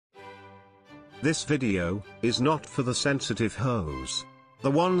This video is not for the sensitive hoes.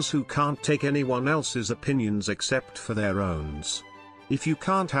 The ones who can't take anyone else's opinions except for their own. If you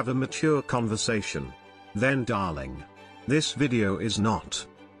can't have a mature conversation, then darling, this video is not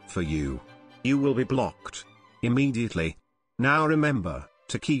for you. You will be blocked immediately. Now remember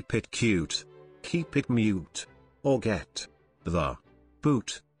to keep it cute, keep it mute, or get the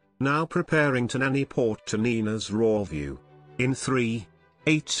boot. Now preparing to nanny port to Nina's Rawview. In 3,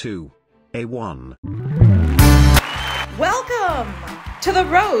 2, 1. Welcome to the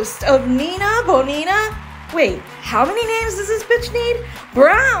roast of Nina Bonina. Wait, how many names does this bitch need?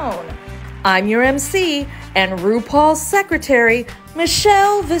 Brown. I'm your MC and RuPaul's secretary,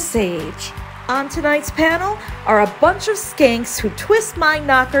 Michelle Visage. On tonight's panel are a bunch of skanks who twist my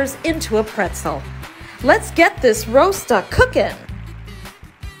knockers into a pretzel. Let's get this roast cooking.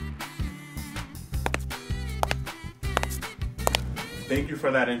 Thank you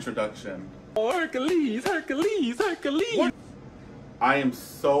for that introduction. Oh, Hercules, Hercules, Hercules. What? I am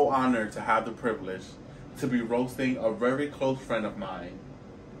so honored to have the privilege to be roasting a very close friend of mine.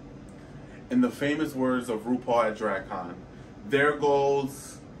 In the famous words of RuPaul at DragCon, there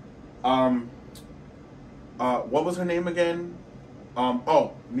goes, what was her name again?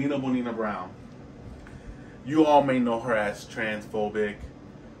 Nina Bonina Brown. You all may know her as transphobic,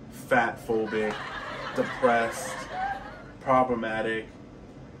 fatphobic, depressed, problematic,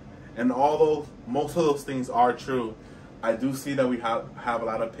 and although most of those things are true, I do see that we have a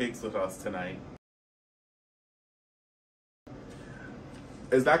lot of pigs with us tonight.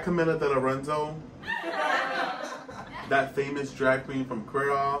 Is that Camilla De Lorenzo? That famous drag queen from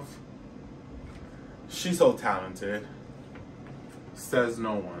Queer Off? She's so talented. Says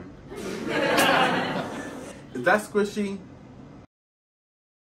no one. Is that Squishy?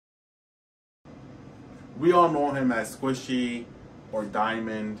 We all know him as Squishy or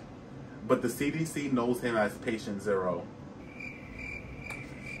Diamond, but the CDC knows him as Patient Zero.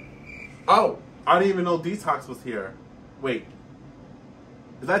 Oh, I didn't even know Detox was here. Wait,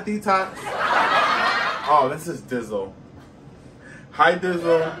 is that Detox? Oh, this is Dizzle. Hi,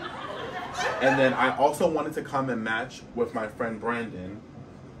 Dizzle. And then I also wanted to come and match with my friend Brandon.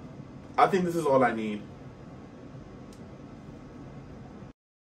 I think this is all I need.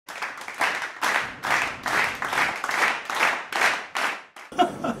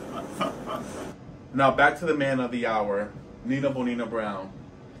 Now back to the man of the hour, Nina Bonina Brown.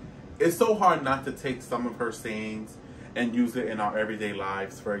 It's so hard not to take some of her sayings and use it in our everyday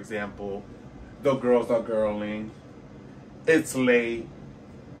lives. For example, the girls are girling, it's late,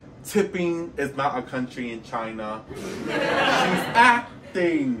 tipping is not a country in China, she's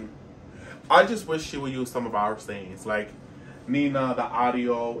acting. I just wish she would use some of our sayings, like, Nina, the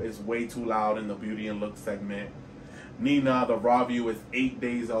audio is way too loud in the beauty and look segment. Nina, the Rawview is 8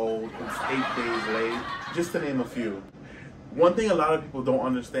 days old, it's 8 days late, just to name a few. One thing a lot of people don't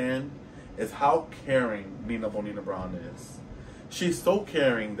understand is how caring Nina Bonina Brown is. She's so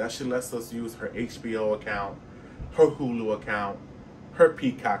caring that she lets us use her HBO account, her Hulu account, her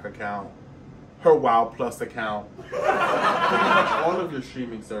Peacock account, her Wow Plus account, pretty much all of your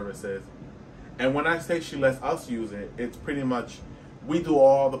streaming services. And when I say she lets us use it, it's pretty much we do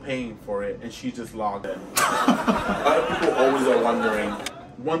all the paying for it, and she just logged in. A lot of people always are wondering.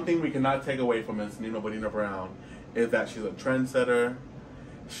 One thing we cannot take away from Miss Nina Bonina Brown is that she's a trendsetter,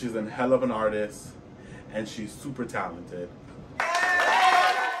 she's a hell of an artist, and she's super talented.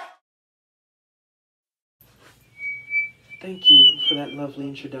 Thank you for that lovely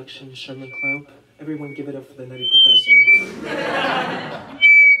introduction, Sherman Clump. Everyone give it up for the Nutty Professor.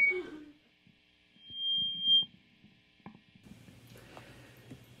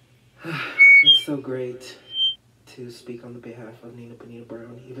 It's so great to speak on the behalf of Nina Bonina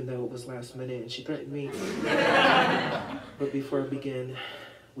Brown, even though it was last minute and she threatened me. But before I begin,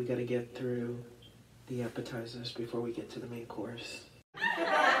 we gotta get through the appetizers before we get to the main course.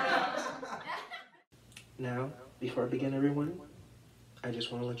 Now, before I begin, everyone, I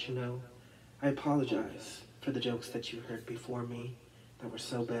just want to let you know, I apologize for the jokes that you heard before me that were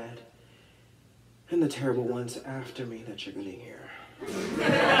so bad, and the terrible ones after me that you're gonna hear.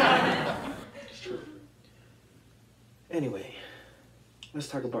 It's true. Anyway, let's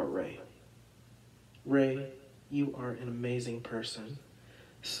talk about Ray. Ray, you are an amazing person.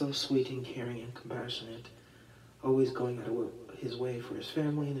 So sweet and caring and compassionate. Always going out of his way for his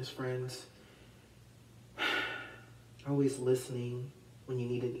family and his friends. Always listening when you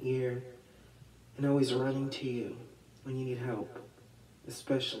need an ear. And always running to you when you need help.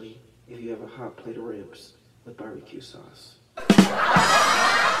 Especially if you have a hot plate of ribs with barbecue sauce.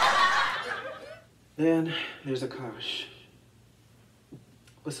 Then there's Akash.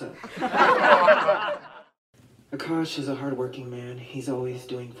 What's up? Akash is a hardworking man. He's always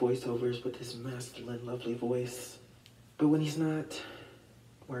doing voiceovers with his masculine, lovely voice. But when he's not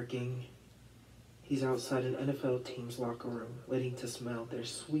working, he's outside an NFL team's locker room, waiting to smell their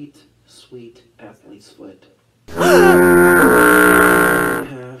sweet, sweet athlete's foot. Have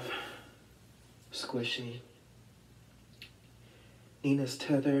Squishy. Nina's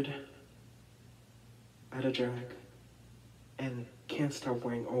tethered at a drag and can't stop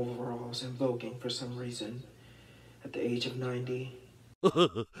wearing overalls and voguing for some reason at the age of 90.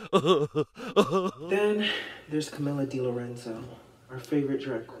 Then there's Camilla DiLorenzo, our favorite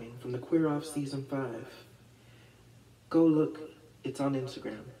drag queen from the Queer Off Season 5. Go look, it's on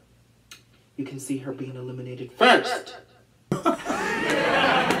Instagram. You can see her being eliminated first. You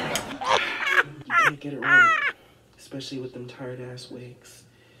can't get it right, especially with them tired ass wigs.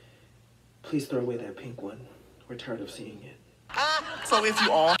 Please throw away that pink one. We're tired of seeing it. So if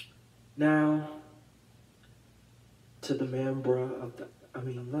you are Now, to the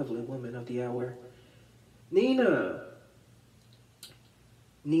lovely woman of the hour, Nina.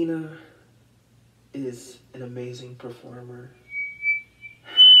 Nina is an amazing performer,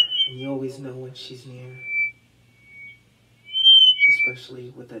 and you always know when she's near,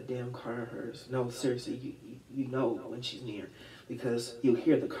 especially with that damn car of hers. No, seriously, you know when she's near, because you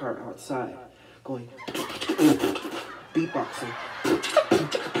hear the car outside going, beatboxing.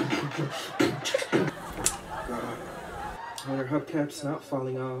 God. When her hubcap's not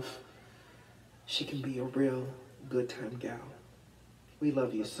falling off, she can be a real good time gal. We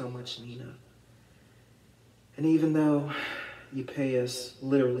love you so much, Nina. And even though you pay us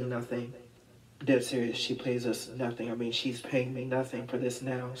literally nothing, dead serious, she pays us nothing. I mean, she's paying me nothing for this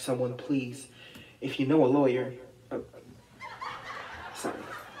now. Someone please, if you know a lawyer, sorry.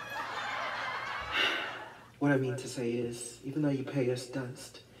 What I mean to say is, even though you pay us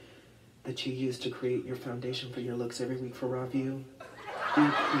dust that you use to create your foundation for your looks every week for Rawview, we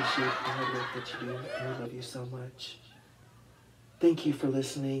appreciate the hard work that you do, and we love you so much. Thank you for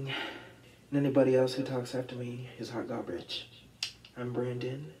listening. And anybody else who talks after me is hot garbage. I'm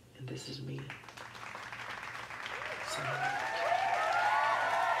Brandon, and this is me. So,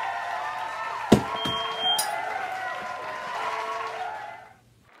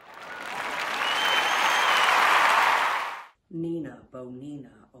 Nina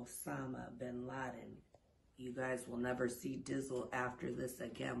Bonina Osama bin Laden. You guys will never see Dizzle after this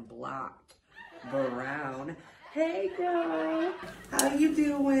again. Blocked. Brown. Hey girl. How you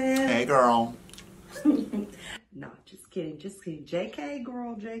doing? Hey girl. No, just kidding. Just kidding. JK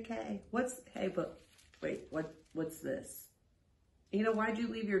girl, JK. What's this? You know, why'd you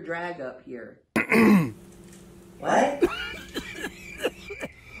leave your drag up here? What?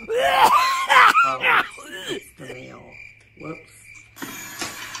 Oh, it's the mail. Whoops.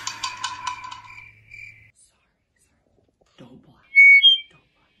 Sorry. Don't block.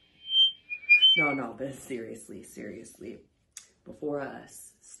 No, but seriously. Before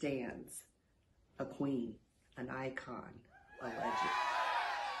us stands a queen, an icon, a legend.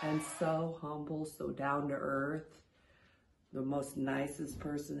 And so humble, so down to earth. The most nicest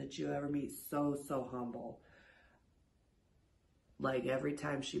person that you ever meet. So humble. Like every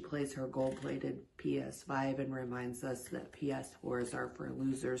time she plays her gold-plated PS5 and reminds us that PS4s are for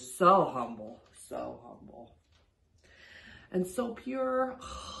losers. So humble. And so pure.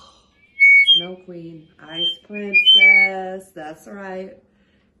 Snow Queen, Ice Princess, that's right.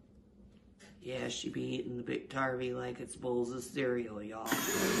 Yeah, she be eating the big Tarvy like it's bowls of cereal, y'all.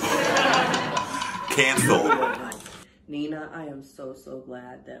 Cancel. Nina, I am so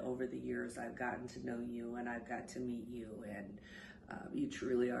glad that over the years I've gotten to know you and I've got to meet you, and you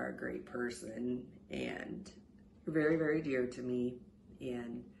truly are a great person, and you're very dear to me,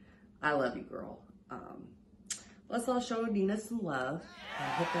 and I love you, girl. Let's all show Nina some love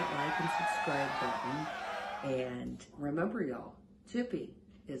and hit that like and subscribe button. And remember, y'all, Tippy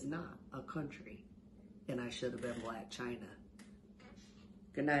is not a country, and I should have been Black China.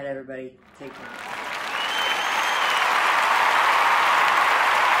 Good night, everybody. Take care.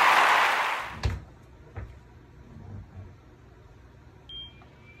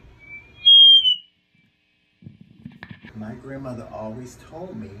 My grandmother always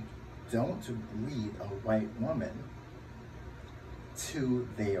told me, don't read a white woman to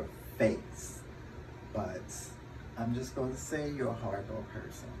their face. But I'm just going to say you're a horrible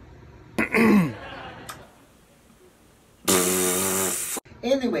person.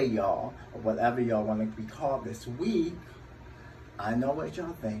 Anyway, y'all, or whatever y'all want to be called this week, I know what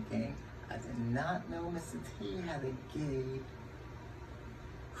y'all thinking. I did not know Mr. T had a gay,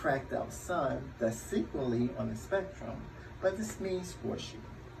 cracked out son that's secretly on the spectrum, but this means for you.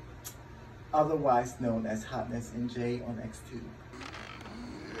 otherwise known as Hotness NJ on X2.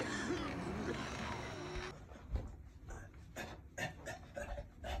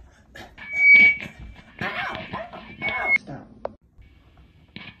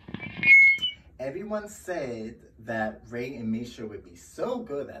 Everyone said that Ray and Misha would be so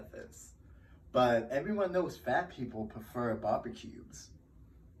good at this, but everyone knows fat people prefer barbecues.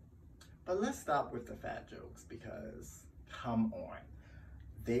 But let's stop with the fat jokes because, come on,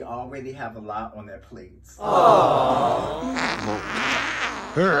 they already have a lot on their plates.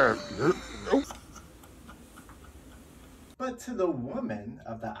 But to the woman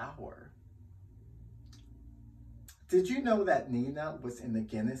of the hour, did you know that Nina was in the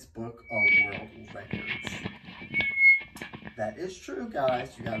Guinness Book of World Records? That is true,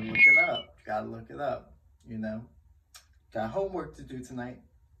 guys. You gotta look it up. You gotta look it up, you know. Got homework to do tonight.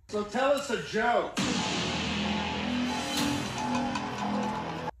 So tell us a joke.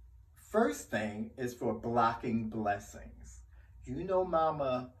 First thing is for blocking blessings. You know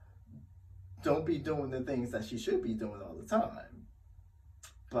mama don't be doing the things that she should be doing all the time.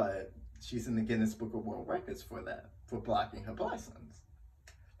 But she's in the Guinness Book of World Records for that. For blocking her blessings.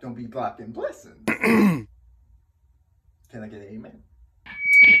 Don't be blocking blessings. Can I get an amen?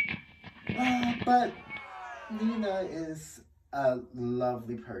 But Nina is a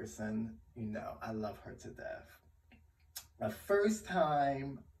lovely person. You know, I love her to death. The first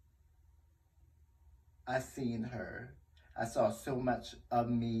time I seen her, I saw so much of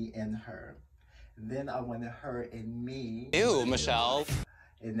me in her. Then I wanted her in me. Ew, Michelle.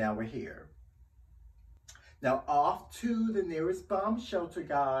 And now we're here. Now off to the nearest bomb shelter,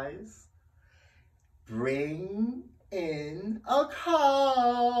 guys. Bring in a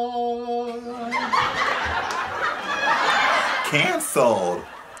car. Canceled.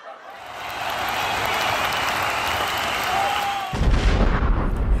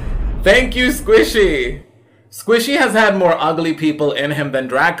 Thank you, Squishy. Squishy has had more ugly people in him than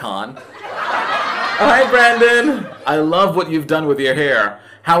DragCon. Hi, Brandon. I love what you've done with your hair.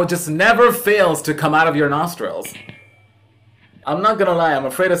 How it just never fails to come out of your nostrils. I'm not gonna lie, I'm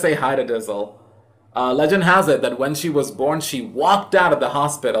afraid to say hi to Dizzle. Legend has it that when she was born, she walked out of the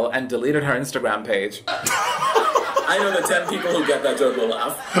hospital and deleted her Instagram page. I know the 10 people who get that joke will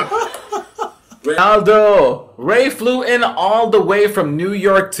laugh. Ronaldo! Ray flew in all the way from New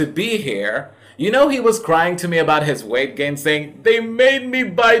York to be here. You know he was crying to me about his weight gain, saying, they made me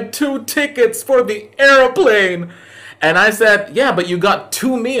buy 2 tickets for the airplane. And I said, yeah, but you got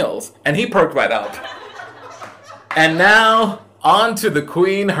 2 meals. And he perked right up. And now, on to the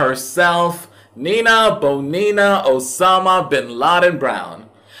queen herself, Nina Bonina Osama bin Laden Brown.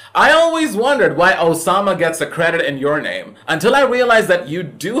 I always wondered why Osama gets a credit in your name, until I realized that you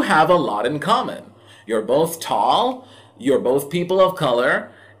do have a lot in common. You're both tall, you're both people of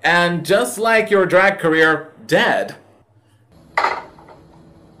color, and just like your drag career, dead.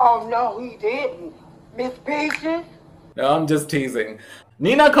 Oh no, he didn't. Miss Peaches? No, I'm just teasing.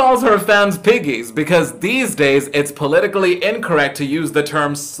 Nina calls her fans piggies because these days it's politically incorrect to use the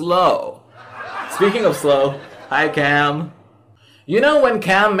term slow. Speaking of slow, hi Cam. You know when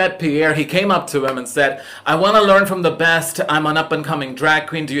Cam met Pierre, he came up to him and said, I want to learn from the best, I'm an up-and-coming drag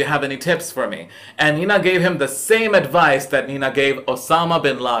queen, do you have any tips for me? And Nina gave him the same advice that Nina gave Osama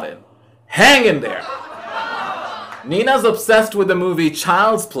bin Laden. Hang in there! Nina's obsessed with the movie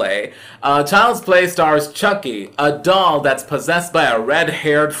Child's Play. Child's Play stars Chucky, a doll that's possessed by a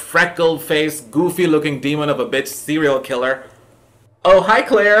red-haired, freckled-faced, goofy-looking demon of a bitch serial killer. Oh, hi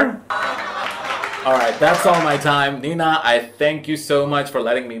Claire! Alright, that's all my time. Nina, I thank you so much for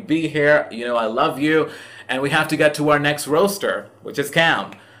letting me be here. You know I love you. And we have to get to our next roaster, which is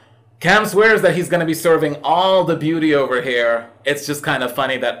Cam. Cam swears that he's going to be serving all the beauty over here. It's just kind of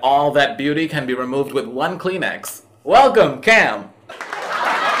funny that all that beauty can be removed with one Kleenex. Welcome, Cam!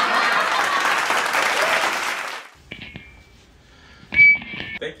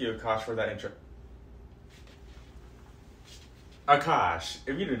 Thank you, Akash, for that intro. Akash,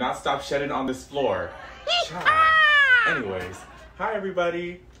 if you do not stop shedding on this floor, child. Anyways, hi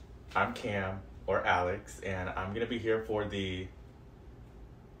everybody. I'm Cam, or Alex, and I'm gonna be here for the...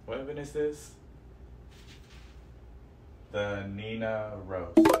 What event is this? The Nina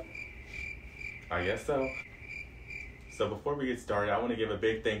roast. I guess so. So before we get started, I want to give a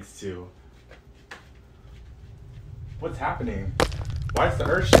big thanks to... What's happening? Why is the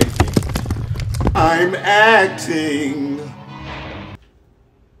earth shaking? I'm acting.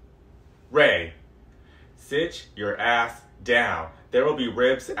 Ray, sit your ass down. There will be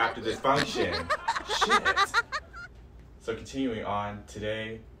ribs after this function. Shit. So continuing on,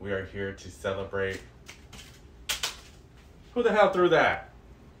 today we are here to celebrate... Who the hell threw that?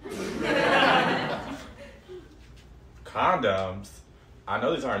 Condoms? I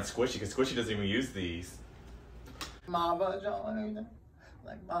know these aren't Squishy because Squishy doesn't even use these. My vagina,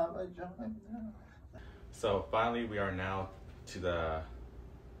 like my vagina. So finally we are now to the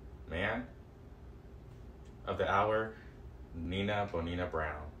man of the hour, Nina Bonina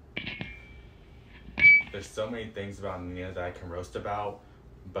Brown. There's so many things about Nina that I can roast about,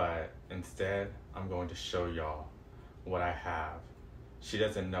 but instead I'm going to show y'all what I have. She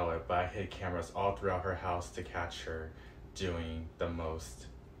doesn't know it, but I hid cameras all throughout her house to catch her doing the most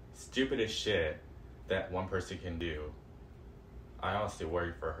stupidest shit that one person can do. I honestly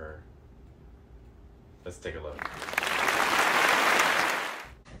worry for her. Let's take a look.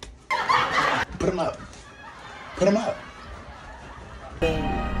 Put him up. Put him up.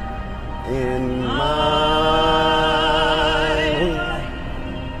 In my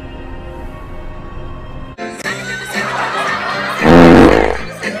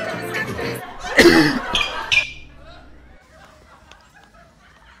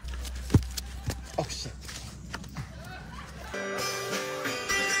Oh shit.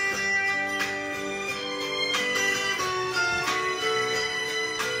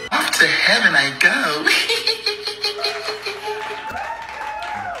 Off to heaven I go.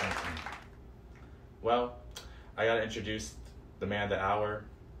 Well, I gotta introduce the man of the hour.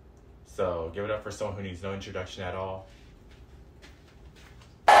 So give it up for someone who needs no introduction at all.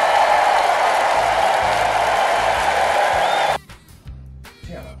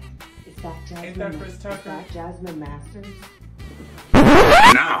 Ain't that Chris Tucker? Jasmine Masters?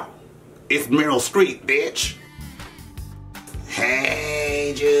 No, it's Meryl Streep, bitch.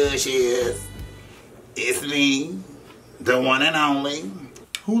 Hey, Judges. It's me, the one and only.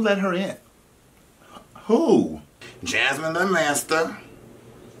 Who let her in? Who? Jasmine the Master.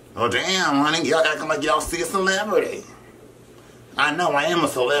 Oh, damn, honey. Y'all acting like y'all see a celebrity. I know I am a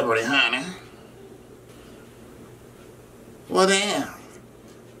celebrity, honey. Well, damn.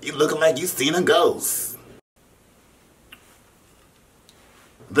 You looking like you seen a ghost.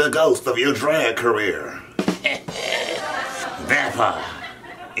 The ghost of your drag career. That part.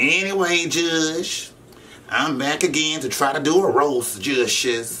 Anyway, Judge, I'm back again to try to do a roast,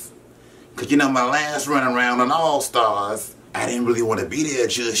 Judges. Cause you know my last run around on All Stars, I didn't really want to be there,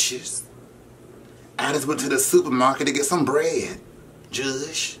 Judges. I just went to the supermarket to get some bread,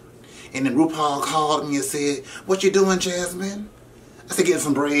 Judge. And then RuPaul called me and said, "What you doing, Jasmine?" I said, "Getting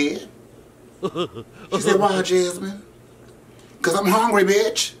some bread." She said, "Why, Jasmine?" "Cause I'm hungry,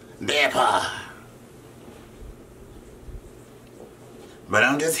 bitch." That part. But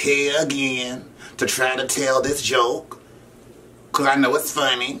I'm just here again to try to tell this joke. Cause I know it's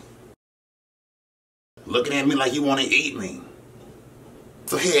funny. Looking at me like you want to eat me.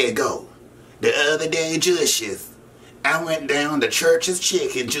 So here it go. The other day, Judges, I went down to Church's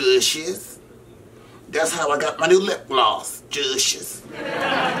Chicken, Judges. That's how I got my new lip gloss, Judges.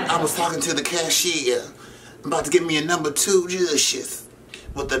 I was talking to the cashier about to get me a number 2, Judges,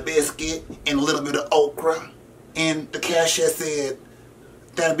 with a biscuit and a little bit of okra. And the cashier said,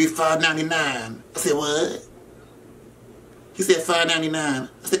 "That'll be $5.99. I said, "What?" He said, $5.99.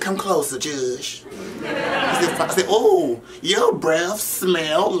 I said, "Come closer, Judge." I said, "Oh, your breath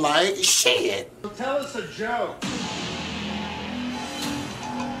smell like shit." Tell us a joke.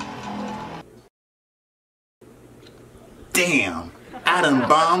 Damn, I done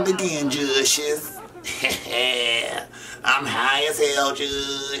bombed again, Judges. I'm high as hell,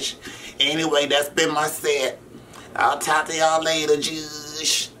 Judge. Anyway, that's been my set. I'll talk to y'all later,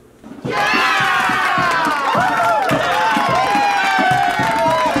 Judge.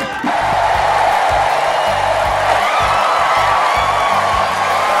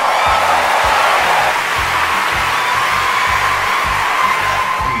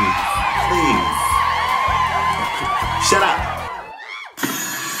 Please. Shut up.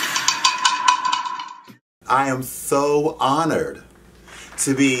 I am so honored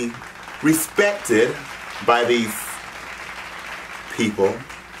to be respected by these people.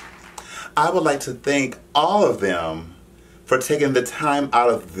 I would like to thank all of them for taking the time out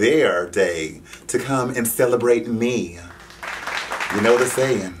of their day to come and celebrate me. You know the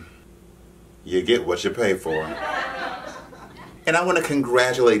saying, you get what you pay for. And I want to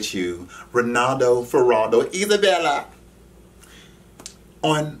congratulate you, Ronaldo, Ferraldo, Isabella,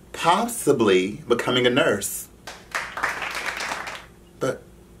 on possibly becoming a nurse. But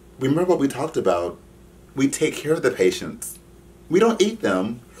remember what we talked about. We take care of the patients. We don't eat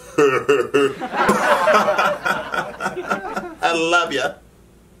them. I love ya.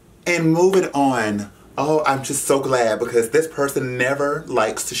 And moving on. Oh, I'm just so glad because this person never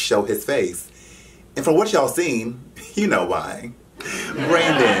likes to show his face. And from what y'all seen, you know why.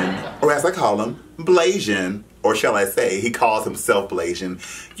 Brandon, or as I call him, Blasian, or shall I say, he calls himself Blasian.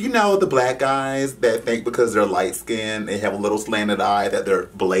 You know the black guys that think because they're light-skinned, they have a little slanted eye that they're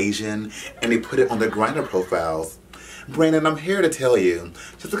Blasian, and they put it on their Grindr profiles. Brandon, I'm here to tell you,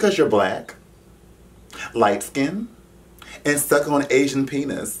 just because you're black, light-skinned, and stuck on Asian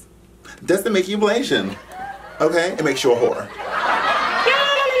penis, doesn't make you Blasian, okay? It makes you a whore.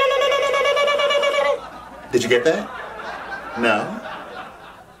 Did you get that? No?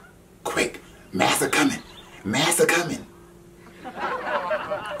 Quick, mass are coming. Mass are coming.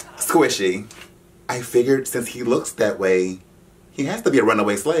 Squishy, I figured since he looks that way, he has to be a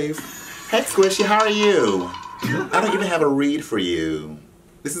runaway slave. Hey Squishy, how are you? I don't even have a read for you.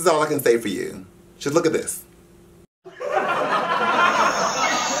 This is all I can say for you. Just look at this.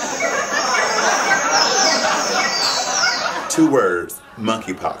 2 words,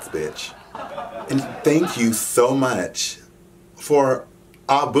 monkeypox, bitch. And thank you so much for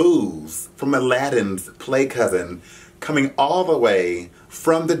Abu's, from Aladdin's play cousin, coming all the way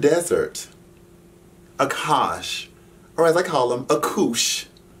from the desert. Akash, or as I call him, Akush.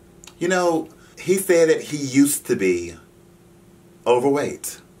 You know, he said that he used to be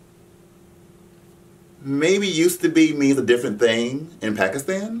overweight. Maybe used to be means a different thing in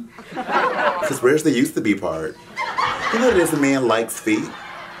Pakistan? Because where's the used to be part? You know, this man likes feet.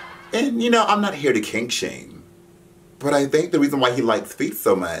 And, you know, I'm not here to kink shame. But I think the reason why he likes feet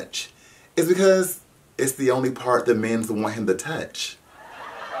so much is because it's the only part that men want him to touch.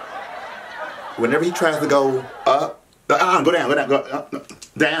 Whenever he tries to go up, go down,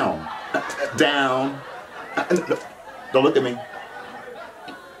 down. Don't look at me.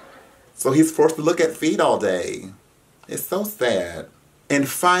 So he's forced to look at feet all day. It's so sad. And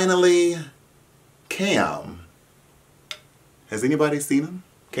finally, Cam. Has anybody seen him?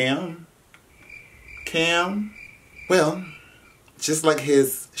 Cam? Cam? Well, just like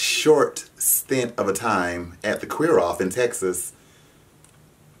his short stint of a time at the Queer Off in Texas,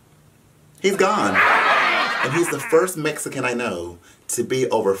 he's gone. And he's the first Mexican I know to be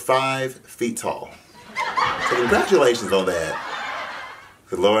over 5 feet tall. So congratulations on that.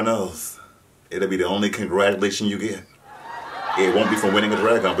 Because Lord knows, it'll be the only congratulation you get. It won't be from winning a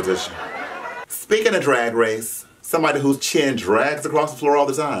drag competition. Speaking of drag race, somebody whose chin drags across the floor all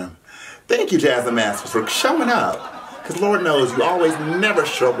the time. Thank you, Jasmine Masters, for showing up. Because Lord knows you always never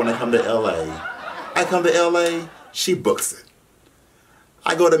show up when I come to LA. I come to LA, she books it.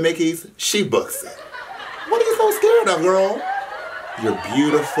 I go to Mickey's, she books it. What are you so scared of, girl? You're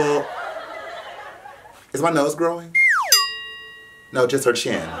beautiful. Is my nose growing? No, just her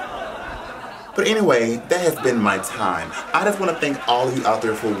chin. But anyway, that has been my time. I just want to thank all of you out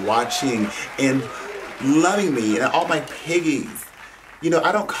there for watching and loving me and all my piggies. You know,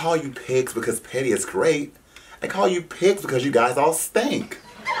 I don't call you pigs because petty is great. I call you pigs because you guys all stink.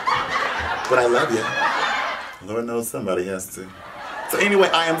 But I love you. Lord knows somebody has to. So anyway,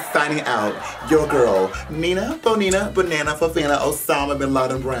 I am signing out. Your girl, Nina Bonina Banana Fafana Osama Bin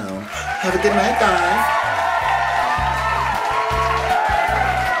Laden Brown. Have a good night, guys.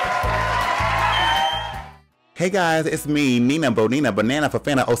 Hey guys, it's me, Nina Bonina Banana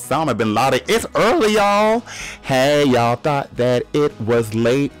Fafana Osama Bin Laden. It's early, y'all. Hey, y'all thought that it was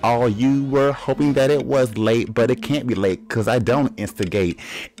late. All you were hoping that it was late, but it can't be late because I don't instigate.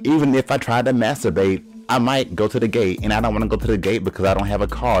 Even if I try to masturbate, I might go to the gate, and I don't want to go to the gate because I don't have a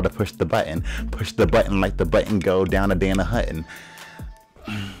car to push the button. Push the button like the button go down a Dana Hutton.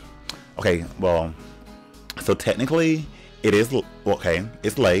 Okay, well, so technically, it is, okay,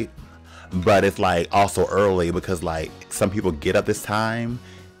 it's late. But it's like also early because like some people get up this time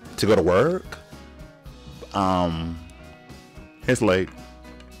to go to work. It's late.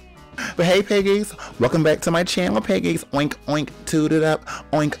 But hey piggies, welcome back to my channel piggies. Oink oink, toot it up.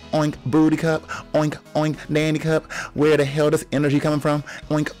 Oink oink, booty cup. Oink oink, dandy cup. Where the hell does energy coming from?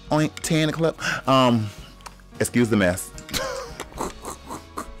 Oink oink, tan club. Excuse the mess.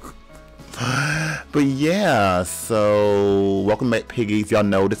 But yeah, so welcome back piggies. Y'all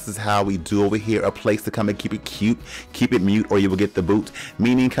know this is how we do over here. A place to come and keep it cute, keep it mute, or you will get the boot.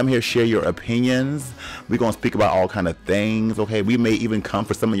 Meaning come here, share your opinions. We're gonna speak about all kind of things, okay? We may even come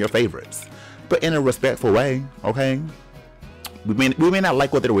for some of your favorites, but in a respectful way, okay? We may not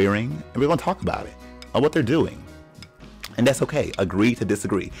like what they're wearing, and we're gonna talk about it or what they're doing. And that's okay. Agree to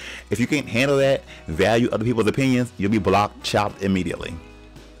disagree. If you can't handle that, value other people's opinions, you'll be blocked, chopped immediately.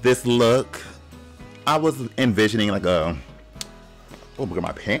 This look, I was envisioning like a, oh my god,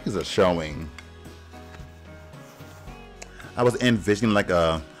 my panties are showing. I was envisioning like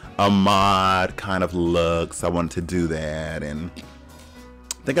a mod kind of look, so I wanted to do that, and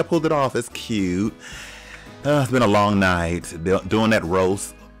I think I pulled it off. It's cute. It's been a long night. Doing that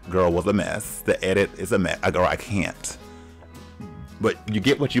roast, girl, was a mess. The edit is a mess. Girl, I can't. But you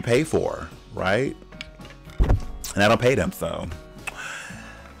get what you pay for, right? And I don't pay them, so.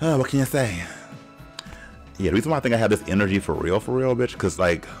 What can you say? Yeah, the reason why I think I have this energy for real, bitch, because,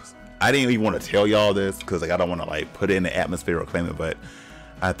 like, I didn't even want to tell y'all this, because, like, I don't want to, like, put it in the atmosphere or claim it, but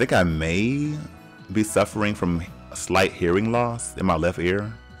I think I may be suffering from a slight hearing loss in my left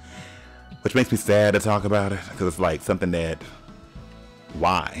ear, which makes me sad to talk about it, because it's, like, something that,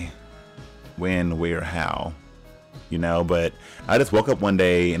 why? When, where, how? You know, but I just woke up one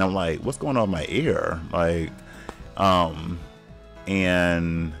day, and I'm like, what's going on with my ear? Like,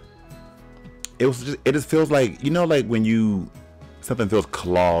 and it just feels like, you know, like when something feels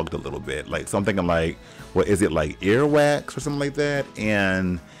clogged a little bit, like, so I'm thinking like, what is it, like earwax or something like that?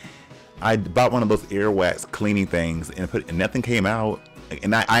 And I bought one of those earwax cleaning things and nothing came out.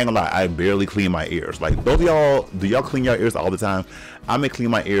 And I ain't gonna lie, I barely clean my ears. Like, those of y'all, do y'all clean your ears all the time? I may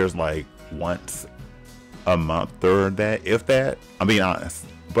clean my ears like once a month or that, if that. I'm being honest,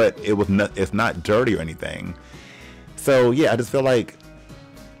 but it's not dirty or anything. So yeah, I just feel like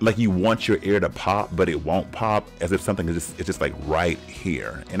you want your ear to pop, but it won't pop, as if something is just like right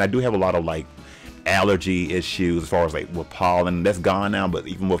here. And I do have a lot of like allergy issues as far as like with pollen. That's gone now, but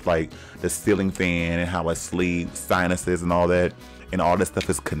even with like the ceiling fan and how I sleep, sinuses and all that, and all that stuff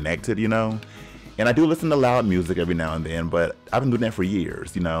is connected, you know. And I do listen to loud music every now and then, but I've been doing that for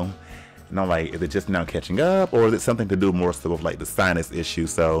years, you know. And I'm like, is it just now catching up, or is it something to do more so with like the sinus issue?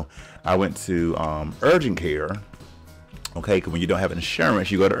 So I went to urgent care. Okay, because when you don't have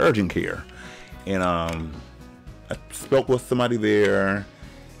insurance, you go to urgent care. And I spoke with somebody there.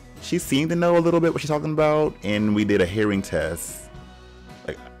 She seemed to know a little bit what she's talking about, and we did a hearing test.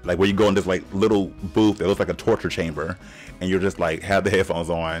 Like where you go in this like little booth that looks like a torture chamber, and you're just like have the headphones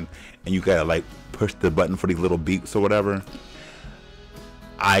on, and you gotta like push the button for these little beeps or whatever.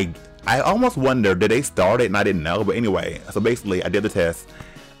 I almost wonder, did they start it and I didn't know? But anyway, so basically I did the test.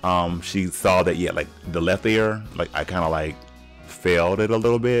 She saw that, yeah, like the left ear, like I kind of like failed it a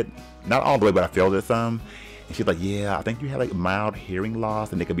little bit, not all the way, but I failed it some. And she's like, yeah, I think you had like mild hearing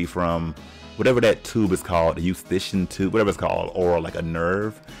loss, and it could be from whatever that tube is called, the eustachian tube, whatever it's called, or like a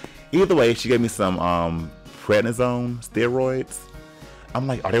nerve. Either way, she gave me some prednisone steroids. I'm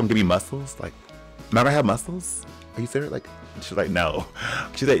like, are they gonna give me muscles? Like, am I gonna have muscles? Are you serious? Like, she's like, no.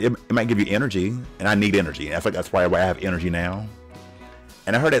 She said it might give you energy, and I need energy. And I feel like that's probably why I have energy now.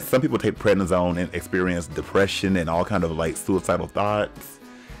 And I heard that some people take prednisone and experience depression and all kind of like suicidal thoughts.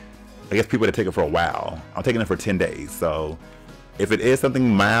 I guess people that take it for a while. I'm taking it for 10 days. So if it is something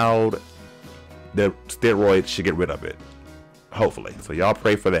mild, the steroids should get rid of it. Hopefully. So y'all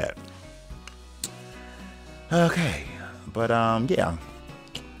pray for that. Okay. But yeah.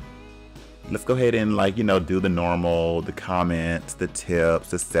 Let's go ahead and like, you know, do the normal, the comments, the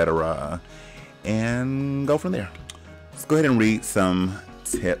tips, etc. And go from there. Let's go ahead and read some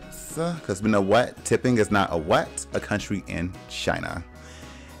tips, because we know what? Tipping is not a country in China.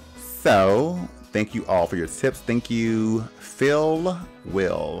 So thank you all for your tips. Thank you, Phil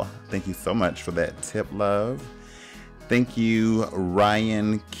Will. Thank you so much for that tip, love. Thank you,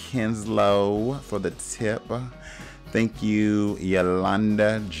 Ryan Kinslow, for the tip. Thank you,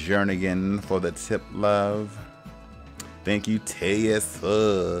 Yolanda Jernigan, for the tip, love. Thank you, Tayas,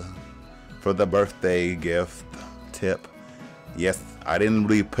 for the birthday gift tip. Yes, I didn't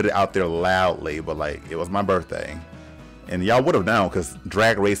really put it out there loudly, but like, it was my birthday. And y'all would have known, because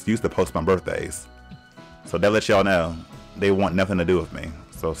Drag Race used to post my birthdays. So that lets y'all know they want nothing to do with me.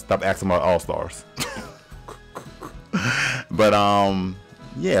 So stop asking about All-Stars. But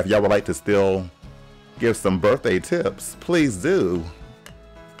yeah, if y'all would like to still give some birthday tips, please do.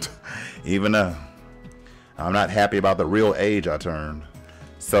 Even though I'm not happy about the real age I turned.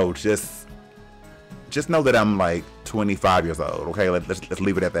 So just know that I'm like 25 years old. Okay, let's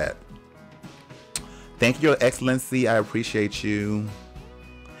leave it at that. Thank you, Your Excellency. I appreciate you.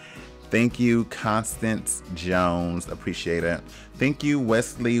 Thank you, Constance Jones. Appreciate it. Thank you,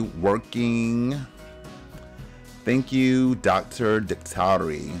 Wesley Working. Thank you, Dr.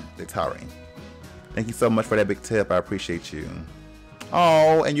 Dictari. Thank you so much for that big tip. I appreciate you.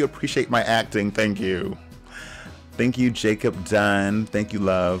 Oh, and you appreciate my acting. Thank you. Thank you, Jacob Dunn. Thank you,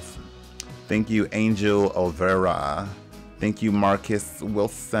 love. Thank you, Angel Olvera. Thank you, Marcus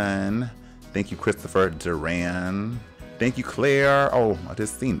Wilson. Thank you, Christopher Duran. Thank you, Claire. Oh, I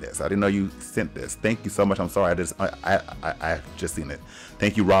just seen this. I didn't know you sent this. Thank you so much. I'm sorry. I just seen it.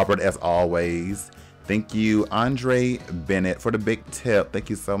 Thank you, Robert, as always. Thank you, Andre Bennett, for the big tip. Thank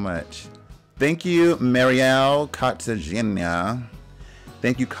you so much. Thank you, Marielle Cartagena.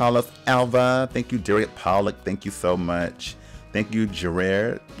 Thank you, Carlos Alva. Thank you, Derek Pollock. Thank you so much. Thank you,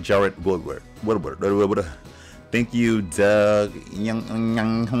 Jared Woodward. Thank you, Doug.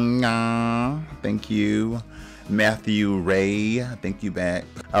 Thank you, Matthew Ray. Thank you back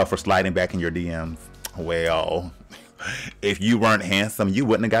for sliding back in your DMs. Well, if you weren't handsome, you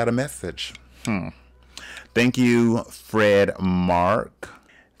wouldn't have got a message. Thank you, Fred Mark.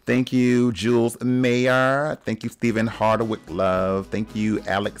 Thank you, Jules Mayer. Thank you, Stephen Hardwick Love. Thank you,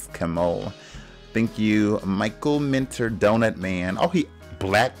 Alex Kimmel. Thank you, Michael Minter Donut Man. Oh, he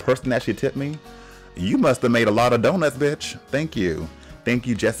black person actually tipped me. You must have made a lot of donuts, bitch. Thank you. Thank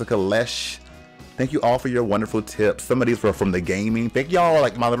you, Jessica Lesh. Thank you all for your wonderful tips. Some of these were from the gaming. Thank y'all.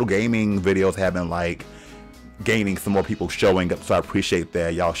 Like, my little gaming videos have been like gaining some more people showing up, so I appreciate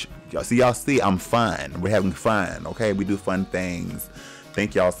that. Y'all see I'm fun. We're having fun, okay? We do fun things.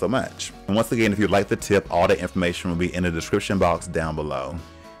 Thank y'all so much. And once again, if you'd like the tip, all the information will be in the description box down below.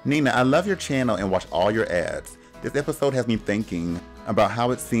 Nina, I love your channel and watch all your ads. This episode has me thinking about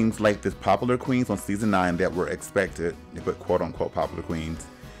how it seems like the popular queens on season 9 that were expected, they put quote unquote popular queens,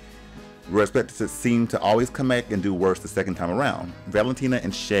 were expected to seem to always come back and do worse the second time around. Valentina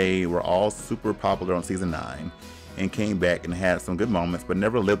and Shay were all super popular on season 9 and came back and had some good moments, but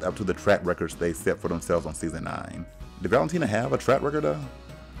never lived up to the track records they set for themselves on season 9. Did Valentina have a track record though?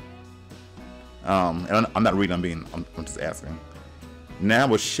 And I'm not reading, I'm just asking. Now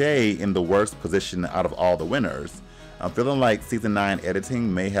with Shay in the worst position out of all the winners, I'm feeling like season 9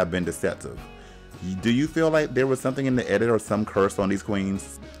 editing may have been deceptive. Do you feel like there was something in the edit or some curse on these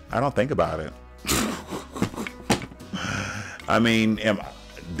queens? I don't think about it. I mean,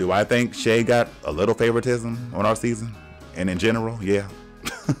 do I think Shay got a little favoritism on our season? And in general, yeah.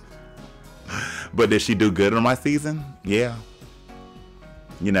 But did she do good on my season? Yeah.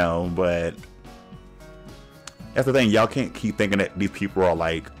 You know, but that's the thing. Y'all can't keep thinking that these people are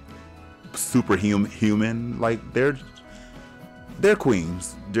like superhuman. Like they're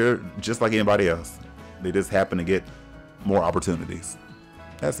queens. They're just like anybody else. They just happen to get more opportunities.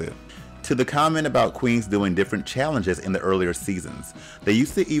 That's it. To the comment about queens doing different challenges in the earlier seasons, they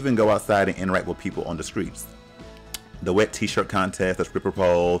used to even go outside and interact with people on the streets. The wet t-shirt contest, the stripper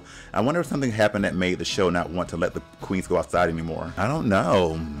pole. I wonder if something happened that made the show not want to let the queens go outside anymore. I don't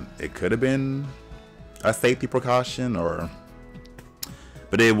know. It could have been a safety precaution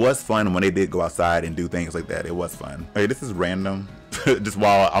but it was fun when they did go outside and do things like that. It was fun. Okay, this is random. Just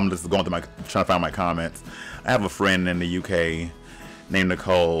while I'm just going through trying to find my comments. I have a friend in the UK named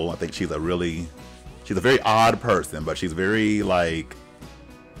Nicole. I think she's a very odd person, but she's very like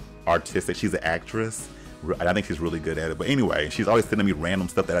artistic. She's an actress. I think she's really good at it. But anyway, she's always sending me random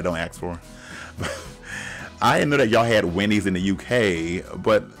stuff that I don't ask for. I didn't know that y'all had Wendy's in the UK,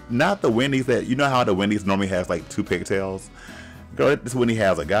 but not the Wendy's that, you know how the Wendy's normally has like 2 pigtails? Girl, this Wendy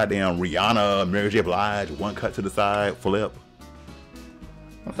has a goddamn Rihanna, Mary J. Blige, one cut to the side, flip.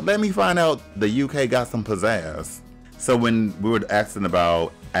 Let me find out the UK got some pizzazz. So when we were asked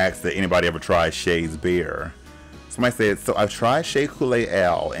that anybody ever tried Shay's beer, somebody said, so I've tried Shay Kool-Aid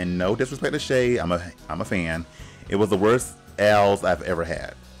Ale, and no disrespect to Shay, I'm a fan. It was the worst ales I've ever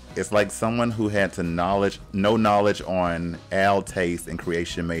had. It's like someone who had no knowledge on ale taste and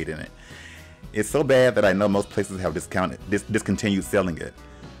creation made in it. It's so bad that I know most places have discontinued selling it.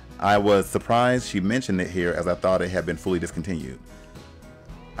 I was surprised she mentioned it here as I thought it had been fully discontinued.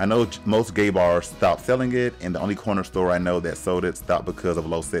 I know most gay bars stopped selling it, and the only corner store I know that sold it stopped because of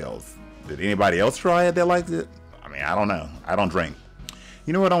low sales. Did anybody else try it that liked it? I mean, I don't know. I don't drink.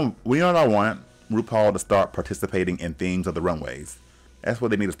 You know what I want? RuPaul to start participating in themes of the runways. That's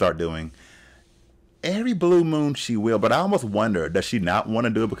what they need to start doing. Every blue moon she will, but I almost wonder, does she not want to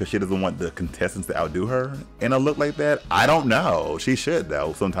do it because she doesn't want the contestants to outdo her in a look like that? I don't know. She should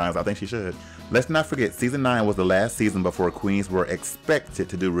though. Sometimes I think she should. Let's not forget, season 9 was the last season before queens were expected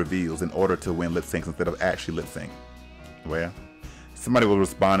to do reveals in order to win lip syncs instead of actually lip sync. Well, somebody was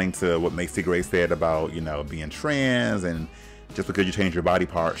responding to what Macy Gray said about, you know, being trans and just because you change your body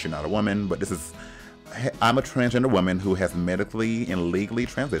parts, you're not a woman. But I'm a transgender woman who has medically and legally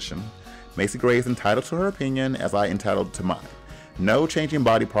transitioned. Macy Gray is entitled to her opinion as I entitled to mine. No, changing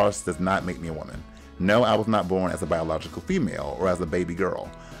body parts does not make me a woman. No, I was not born as a biological female or as a baby girl.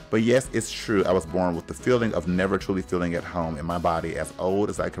 But yes, it's true, I was born with the feeling of never truly feeling at home in my body as old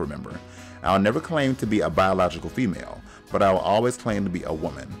as I can remember. I'll never claim to be a biological female, but I will always claim to be a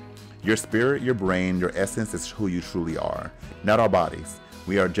woman. Your spirit, your brain, your essence is who you truly are, not our bodies.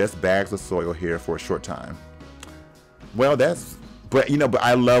 We are just bags of soil here for a short time. Well, but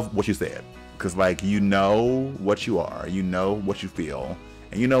I love what you said. Because, like, you know what you are, you know what you feel,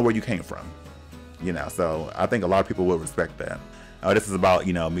 and you know where you came from. You know, so I think a lot of people will respect that. Oh, this is about,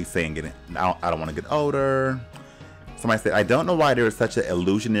 you know, me saying I don't want to get older. Somebody said, I don't know why there is such an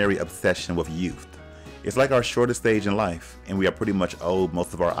illusionary obsession with youth. It's like our shortest stage in life, and we are pretty much old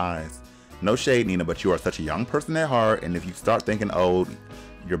most of our eyes. No shade, Nina, but you are such a young person at heart, and if you start thinking old,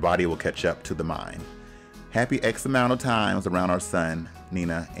 your body will catch up to the mind. Happy X amount of times around our son,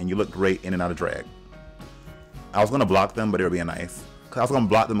 Nina, and you look great in and out of drag. I was going to block them, but they were being nice. I was going to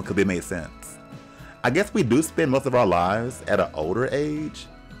block them because they made sense. I guess we do spend most of our lives at an older age.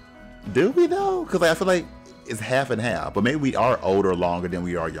 Do we though? Because I feel like it's half and half, but maybe we are older longer than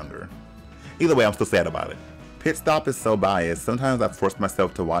we are younger. Either way, I'm still sad about it. Pit Stop is so biased. Sometimes I force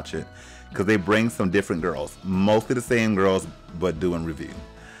myself to watch it because they bring some different girls. Mostly the same girls, but doing review.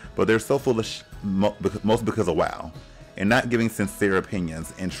 But they're so foolish, most because of WoW. And not giving sincere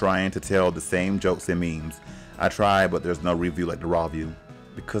opinions and trying to tell the same jokes and memes. I try, but there's no review like the Rawview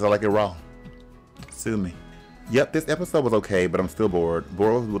because I like it raw. Sue me. Yep, this episode was okay, but I'm still bored.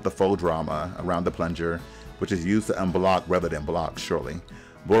 Bored with the faux drama around the plunger, which is used to unblock rather than block, surely.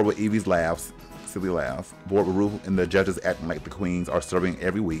 Bored with Evie's laughs, silly laugh. Bored with Ru and the judges acting like the queens are serving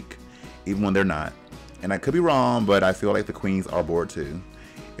every week, even when they're not. And I could be wrong, but I feel like the queens are bored too.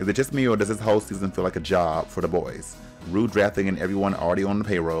 Is it just me, or does this whole season feel like a job for the boys? Ru drafting in everyone already on the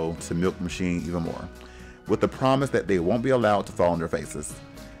payroll to milk the machine even more, with the promise that they won't be allowed to fall on their faces.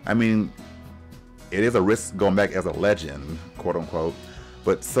 I mean, it is a risk going back as a legend, quote unquote,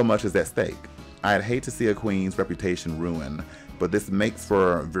 but so much is at stake. I'd hate to see a queen's reputation ruined, but this makes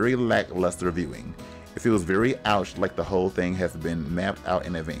for very lackluster viewing. It feels very ouched, like the whole thing has been mapped out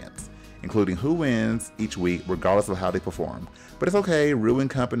in advance, including who wins each week regardless of how they perform. But it's okay, Ru and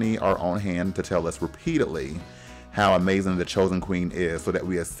company are on hand to tell us repeatedly how amazing the chosen queen is so that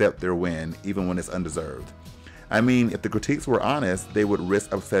we accept their win even when it's undeserved. I mean, if the critiques were honest, they would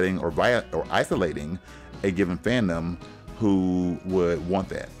risk upsetting or isolating a given fandom who would want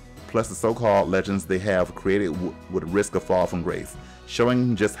that. Plus, the so-called legends they have created would risk a fall from grace,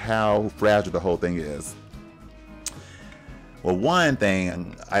 showing just how fragile the whole thing is. Well, one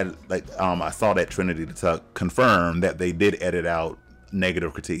thing I saw that Trinity to confirm that they did edit out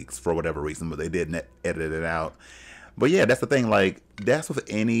negative critiques for whatever reason, but they did edit it out. But yeah, that's the thing. Like, that's with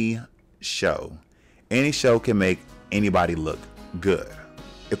any show. Any show can make anybody look good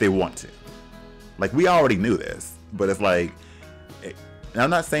if they want to. Like, we already knew this, but it's like, and I'm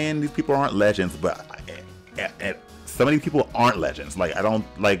not saying these people aren't legends, but some of these people aren't legends.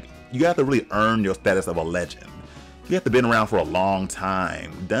 Like, you have to really earn your status of a legend. You have to been around for a long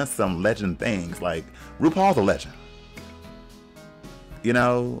time, done some legend things. Like, RuPaul's a legend. You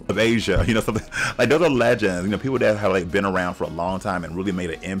know, of Asia, you know, something like those are legends. You know, people that have like been around for a long time and really made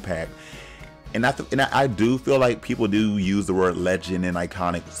an impact. And I do feel like people do use the word legend and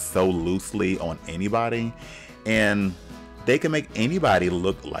iconic so loosely on anybody, and they can make anybody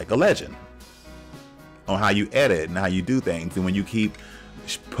look like a legend on how you edit and how you do things. And when you keep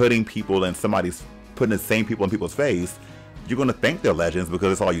putting the same people in people's face, you're going to think they're legends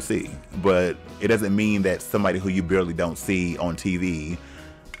because it's all you see. But it doesn't mean that somebody who you barely don't see on TV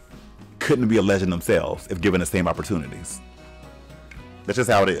couldn't be a legend themselves if given the same opportunities. That's just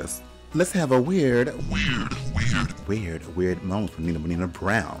how it is. Let's have a weird moment with Nina Bonina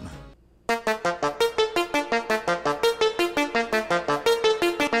Brown.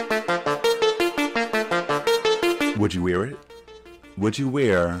 Would you wear it? Would you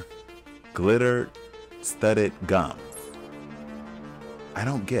wear glitter studded gums? I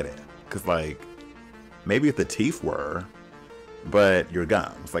don't get it. Cause like, maybe if the teeth were, but your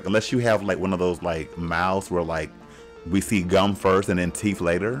gums. Like, unless you have like one of those like mouths where like we see gum first and then teeth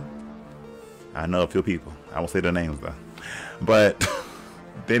later. I know a few people. I won't say their names though. But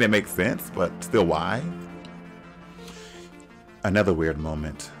then it makes sense, but still why? Another weird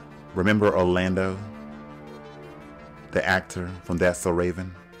moment. Remember Orlando? The actor from That's So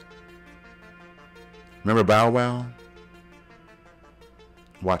Raven? Remember Bow Wow?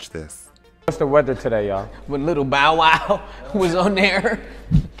 Watch this. What's the weather today, y'all? When Little Bow Wow was on there.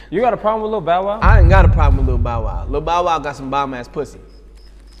 You got a problem with Little Bow Wow? I ain't got a problem with Little Bow Wow. Little Bow Wow got some bomb ass pussy.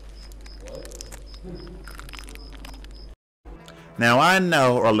 Now I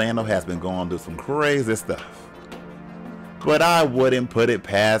know Orlando has been going through some crazy stuff, but I wouldn't put it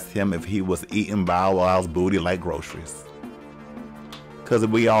past him if he was eating Bow Wow's booty like groceries. Cause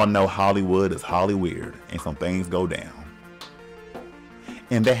we all know Hollywood is Holly weird and some things go down.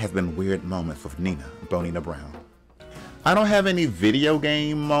 And that has been weird moments with Nina Bonina Brown. I don't have any video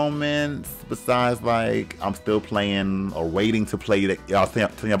game moments besides like I'm still playing or waiting to play that. I was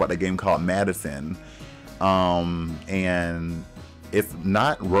telling you about that game called Madison. And it's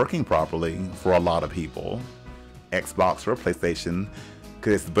not working properly for a lot of people. Xbox or PlayStation,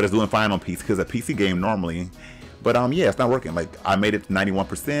 but it's doing fine on PC because it's a PC game normally. But yeah, it's not working. Like, I made it to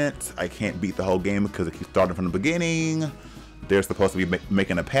 91%. I can't beat the whole game because it keeps starting from the beginning. They're supposed to be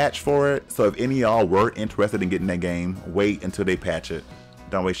making a patch for it. So if any of y'all were interested in getting that game, wait until they patch it.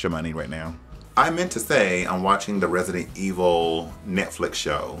 Don't waste your money right now. I meant to say I'm watching the Resident Evil Netflix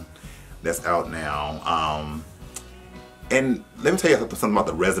show that's out now. And let me tell you something about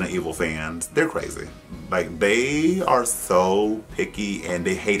the Resident Evil fans. They're crazy. Like, they are so picky and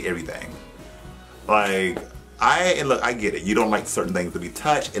they hate everything. Like, and look, I get it. You don't like certain things to be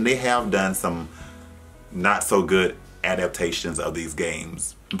touched, and they have done some not so good adaptations of these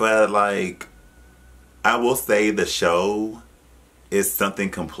games. But like, I will say the show is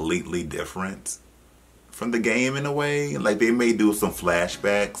something completely different from the game in a way. Like, they may do some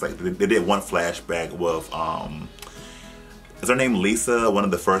flashbacks. Like, they did one flashback with is her name Lisa, one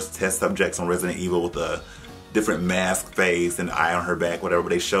of the first test subjects on Resident Evil, with a different mask face and eye on her back, whatever.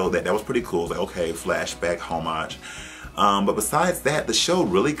 They showed that. That was pretty cool. Like, okay, flashback, homage. But besides that, the show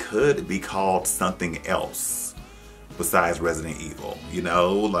really could be called something else besides Resident Evil, you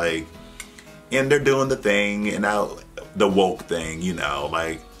know? Like, and they're doing the thing, and now the woke thing, you know,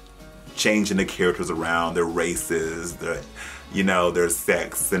 like changing the characters around, their races, their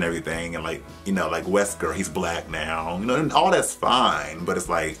sex and everything, and like, you know, like Wesker, he's black now, you know, and all that's fine, but it's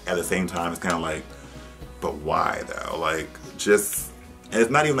like, at the same time, it's kind of like, but why though? Like, just, and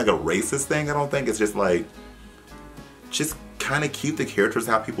it's not even like a racist thing, I don't think. It's just like, just kind of keep the characters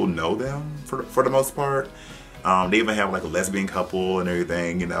how people know them for the most part. They even have like a lesbian couple and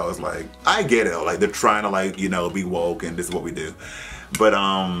everything, you know. It's like, I get it, like they're trying to, like, you know, be woke and this is what we do. But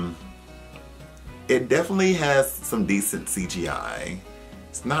it definitely has some decent CGI.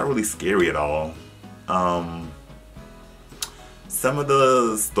 It's not really scary at all. Some of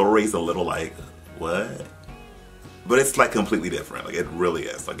the stories a little like, what? But it's like completely different. Like, it really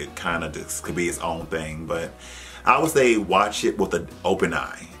is. Like, it kind of just could be its own thing. But I would say watch it with an open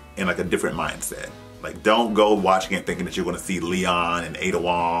eye and like a different mindset. Like, don't go watching it thinking that you're going to see Leon and Ada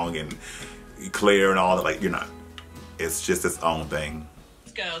Wong and Claire and all that. Like, you're not. It's just its own thing.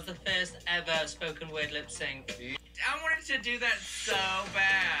 This girl's the first ever spoken word lip sync. I wanted to do that so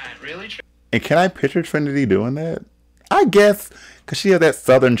bad. Really? And can I picture Trinity doing that? I guess, because she has that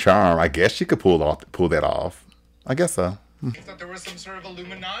southern charm, I guess she could pull that off. I guess so. I thought there was some sort of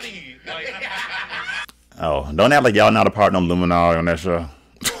Illuminati. Like... Oh, don't act like y'all not a part of Illuminati on that show.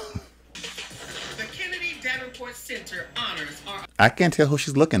 The Kennedy Davenport Center honors our... I can't tell who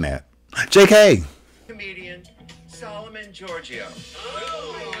she's looking at. JK! Comedian Solomon Giorgio.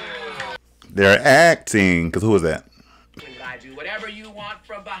 They're acting. Because who was that? I do whatever you want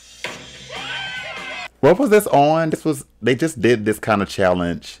from behind. What was this on? They just did this kind of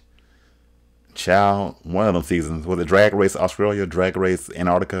challenge. One of them seasons. Was it Drag Race Australia? Drag Race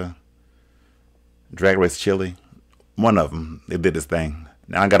Antarctica? Drag Race Chile? One of them. They did this thing.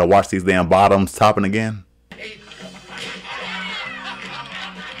 Now I gotta watch these damn bottoms topping again.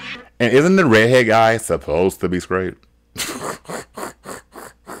 And isn't the redhead guy supposed to be straight?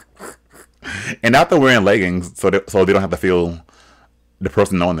 And not they're wearing leggings, so they don't have to feel the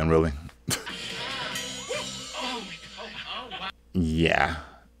person on them, really. Yeah.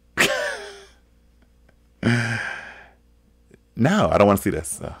 No, I don't want to see this.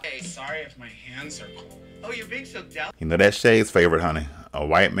 So. Hey, sorry if my hands are cold. Oh, you're being so delicate. You know that Shay's favorite, honey. A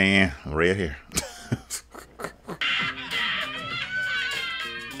white man, red hair.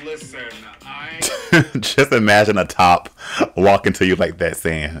 Listen, Just imagine a top walking to you like that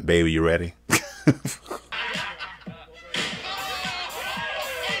saying, baby, you ready?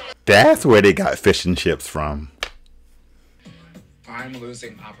 That's where they got fish and chips from. I'm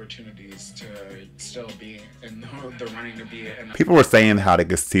losing opportunities to still be in the running to be in. People were saying how they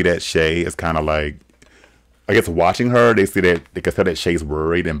could see that Shay is kind of like, I guess watching her, they could tell that Shay's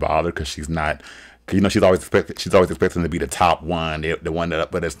worried and bothered because she's not, cause, you know, she's always expecting to be the top one, the one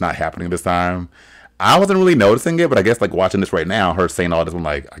that, but it's not happening this time. I wasn't really noticing it, but I guess like watching this right now, her saying all this, I'm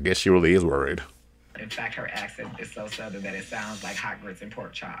like, I guess she really is worried. In fact, her accent is so southern that it sounds like hot grits and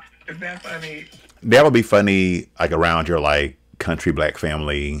pork chops. Is that funny? That would be funny, like around your like country black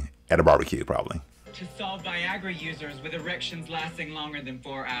family at a barbecue, probably. To solve Viagra users with erections lasting longer than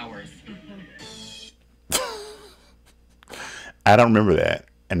 4 hours. I don't remember that,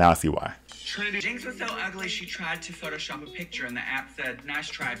 and now I see why. Jinx was so ugly she tried to Photoshop a picture and the app said, "Nice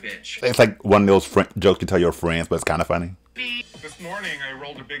try, bitch." It's like one of those jokes you tell your friends, but it's kind of funny. This morning I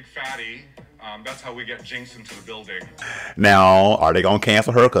rolled a big fatty. That's how we get Jinx into the building. Now, are they gonna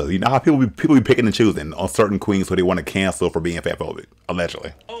cancel her? Cause you know how people be picking and choosing on certain queens who they want to cancel for being fatphobic,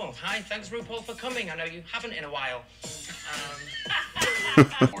 allegedly. Oh, hi. Thanks, RuPaul, for coming. I know you haven't in a while.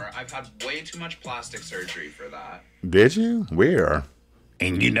 I've had way too much plastic surgery for that. Did you? Where?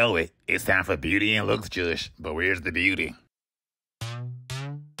 And you know it. It's time for beauty and looks, Jush. But where's the beauty?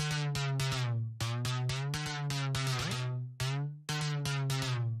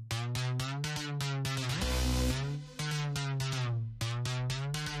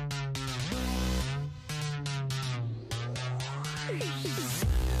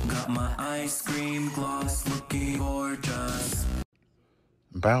 Got my ice cream gloss looking gorgeous.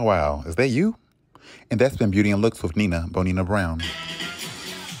 Bow Wow, is that you? And that's been Beauty and Looks with Nina Bonina Brown.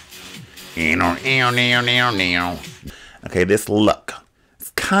 Okay, this look.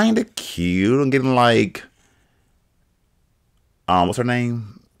 It's kind of cute. I'm getting like, what's her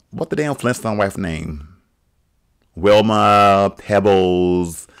name? What the damn Flintstone wife's name? Wilma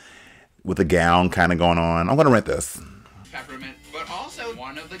Pebbles with a gown kind of going on. I'm going to rent this. Peppermint, but also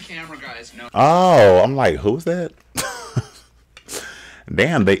one of the camera guys knows. Oh, I'm like, who's that?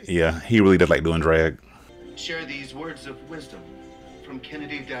 Damn, he really does like doing drag. Share these words of wisdom from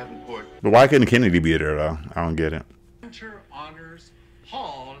Kennedy Davenport. But why couldn't Kennedy be there, though? I don't get it. Enter Honors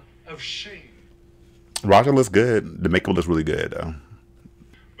Hall of Shame. Roger looks good. The makeup looks really good, though.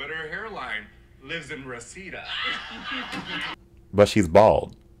 But her hairline lives in Reseda. But she's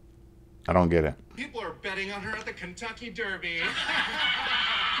bald. I don't get it. People are betting on her at the Kentucky Derby.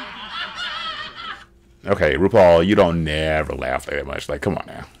 Okay, RuPaul, you don't never laugh that much. Like, come on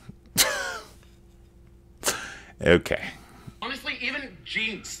now. Okay. Honestly, even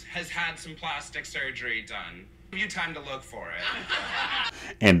Jinx has had some plastic surgery done. Give you time to look for it.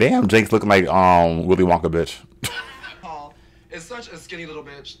 And damn, Jinx looking like Willy Wonka bitch. Paul is such a skinny little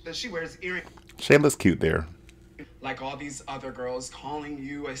bitch that she wears earrings. Shay looks cute there. Like all these other girls calling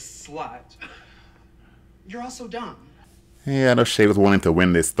you a slut. You're also dumb. Yeah, I know Shay was wanting to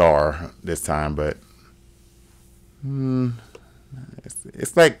win this star this time, but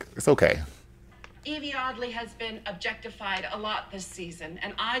it's like, it's okay. Evie Oddly has been objectified a lot this season,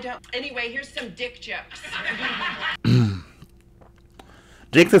 and I don't... Anyway, here's some dick jokes.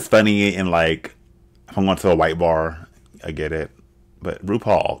 Jinx is funny and like, if I'm going to a white bar, I get it. But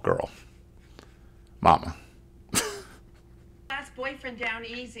RuPaul, girl. Mama. Last boyfriend down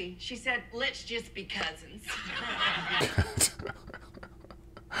easy. She said, let's just be cousins.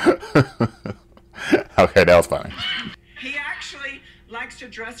 Okay, that was funny. He actually likes to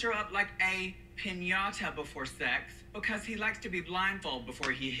dress her up like a piñata before sex because he likes to be blindfolded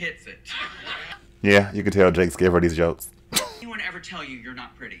before he hits it. Yeah, you can tell Jinx gave her these jokes. Anyone ever tell you you're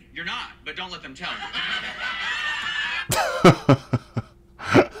not pretty? You're not, but don't let them tell you.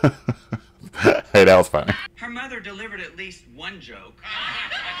 Hey, that was funny. Her mother delivered at least one joke.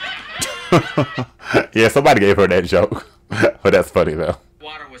 Yeah, somebody gave her that joke. But that's funny, though.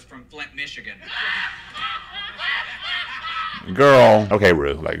 Water was from Flint, Michigan. Girl. Okay,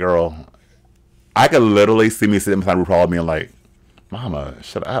 Ru. Like, girl. I could literally see me sitting behind RuPaul being like, Mama,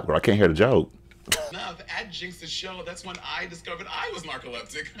 shut up, girl. I can't hear the joke. Now, at Jinx's show, that's when I discovered I was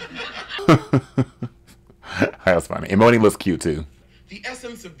narcoleptic. That was funny. And Moni looks cute, too. The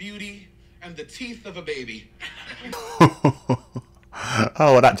essence of beauty and the teeth of a baby.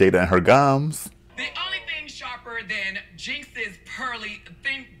 Oh, not Jada and her gums. The only thing sharper than Jinx's pearly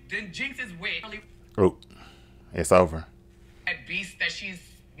thing, than Jinx's wig. Oh, it's over. At beast that she's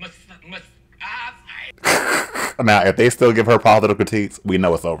Now, if they still give her positive critiques, we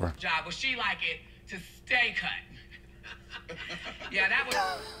know it's over. job. Well, she like it to stay cut. Yeah, that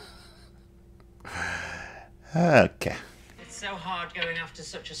was. Okay. It's so hard going after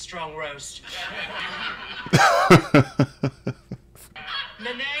such a strong roast.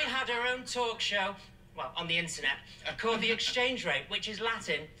 Monet had her own talk show, well, on the internet, called The Exchange Rate, which is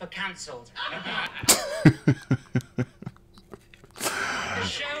Latin for cancelled. The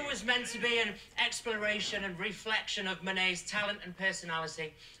show was meant to be an exploration and reflection of Monet's talent and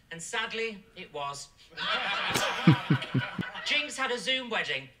personality, and sadly, it was. Jinx had a Zoom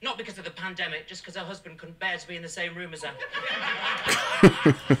wedding, not because of the pandemic, just because her husband couldn't bear to be in the same room as her.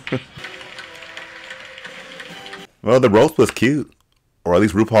 Well, the roast was cute. Or at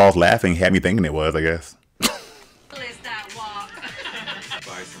least RuPaul's laughing had me thinking it was, I guess. Buy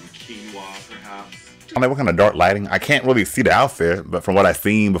some quinoa, perhaps. I'm like, what kind of dark lighting? I can't really see the outfit, but from what I've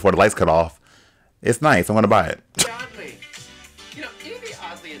seen before the lights cut off, it's nice. I'm going to buy it. Oddly. You know, Evie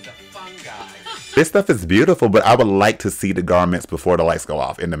Oddly is a fun guy. This stuff is beautiful, but I would like to see the garments before the lights go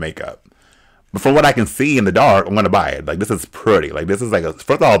off in the makeup. But from what I can see in the dark, I'm gonna buy it. Like, this is pretty. Like, this is like first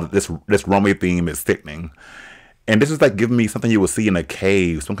of all, this runway theme is sickening. And this is like giving me something you would see in a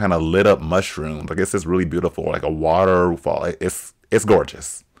cave, some kind of lit up mushroom. Like, it's just really beautiful, like a waterfall. It's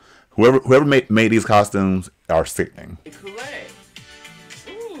gorgeous. Whoever made these costumes are sickening.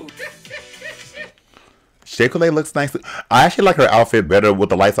 Shea Coulee looks nice. I actually like her outfit better with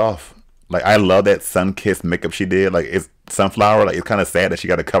the lights off. Like, I love that sun-kissed makeup she did. Like, it's sunflower. Like, it's kind of sad that she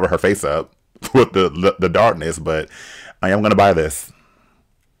got to cover her face up with the darkness. But I am gonna buy this.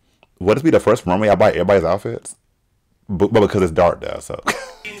 Would this be the first runway I buy everybody's outfits? But because it's dark though, so.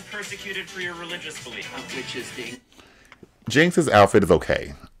 Being persecuted for your religious belief, which is the. Jinx's outfit is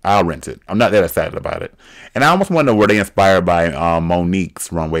okay. I'll rent it. I'm not that excited about it. And I almost wonder were they inspired by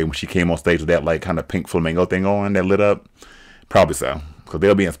Monique's runway when she came on stage with that like kind of pink flamingo thing on that lit up? Probably so. Because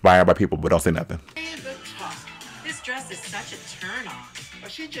they'll be inspired by people but don't say nothing. This dress is such a turn on.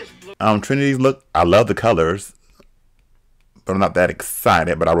 She just Trinity's look, I love the colors. But I'm not that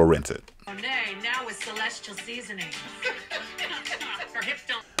excited, but I will rent it. Monet, now with celestial seasoning. Her hips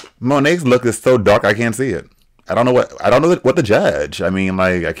don't. Monet's look is so dark I can't see it. I don't know what to judge. I mean,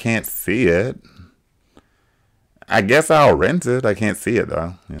 like, I can't see it. I guess I'll rent it. I can't see it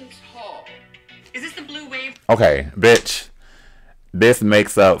though. Yeah. Is this the blue wave? Okay, bitch. This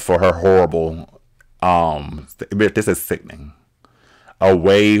makes up for her horrible. Bitch, this is sickening. A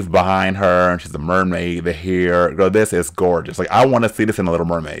wave behind her, and she's a mermaid. The hair, girl, this is gorgeous. Like, I want to see this in a Little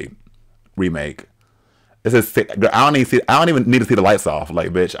Mermaid remake. This is sick. Girl, I don't even need to see the lights off.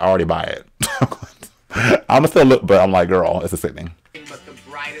 Like, bitch, I already buy it. I'ma still look, but I'm like, girl, it's a sickening. But the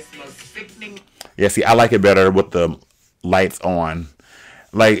brightest, most sickening. Yeah, see, I like it better with the lights on.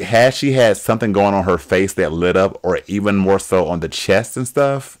 Like, had she had something going on her face that lit up, or even more so on the chest and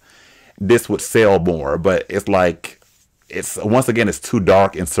stuff, this would sell more. But it's like, once again, it's too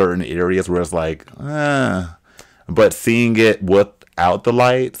dark in certain areas where it's like, but seeing it without the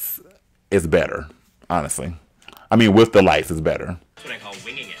lights is better, honestly. I mean, with the lights is better. That's what I call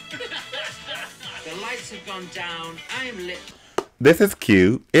winging it. The lights have gone down. I'm lit. This is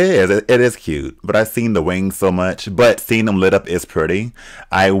cute. It is cute. But I've seen the wings so much. But seeing them lit up is pretty.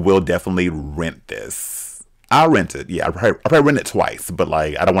 I will definitely rent this. I'll rent it. Yeah, I'll probably rent it twice. But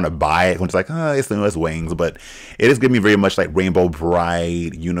like, I don't want to buy it when it's like, it's wings. But it is giving me very much like Rainbow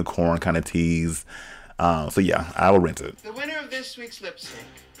Bride, unicorn kind of tease. So yeah, I will rent it. The winner of this week's lip sync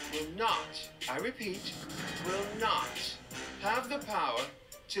will not, I repeat, will not have the power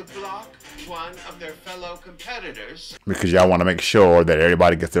to block one of their fellow competitors. Because y'all want to make sure that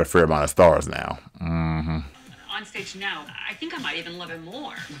everybody gets their fair amount of stars now. Mm-hmm. On stage now, I think I might even love it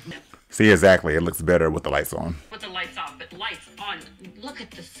more. See, exactly. It looks better with the lights on. With the lights off, but lights on. Look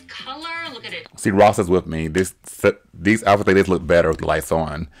at this color. Look at it. See, Ross is with me. These outfits like this look better with the lights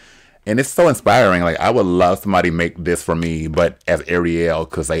on. And it's so inspiring. Like, I would love somebody make this for me, but as Ariel,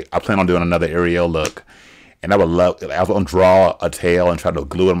 because I plan on doing another Ariel look. And I would love, I was going to draw a tail and try to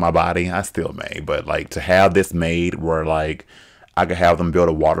glue it on my body. I still may, but like to have this made where like I could have them build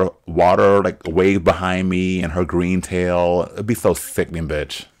a water like wave behind me and her green tail. It'd be so sickening,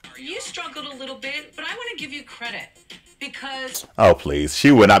 bitch. You struggled a little bit, but I want to give you credit because. Oh, please.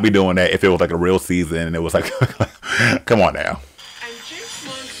 She would not be doing that if it was like a real season and it was like, come on now.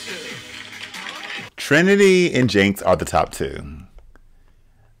 Trinity and Jinx are the top two.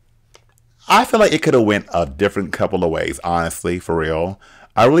 I feel like it could have went a different couple of ways, honestly, for real.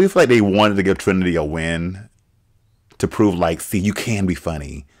 I really feel like they wanted to give Trinity a win to prove, like, see, you can be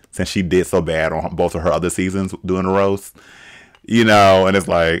funny, since she did so bad on both of her other seasons doing the roast. You know, and it's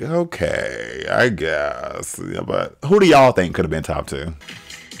like, okay, I guess. Yeah, but who do y'all think could have been top two?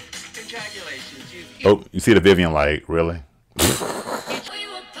 Oh, you see the Vivian light, really?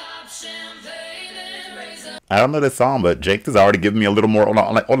 I don't know this song, but Jinx is already giving me a little more.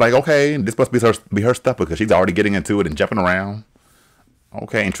 Like, okay, this must be her stuff because she's already getting into it and jumping around.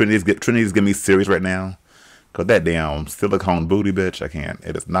 Okay, and Trinity's getting me serious right now. Cause that damn silicone booty, bitch, I can't.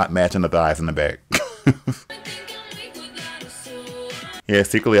 It is not matching the thighs in the back. Yeah,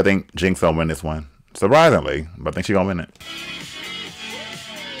 secretly I think Jinx will win this one. Surprisingly, but I think she's gonna win it.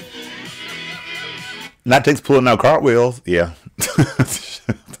 Not Jinx pulling out cartwheels. Yeah.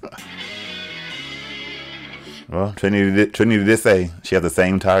 Well, Trinity did say she has the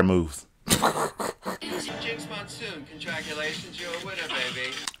same tired moves. Jinx Monsoon, congratulations, you're a winner,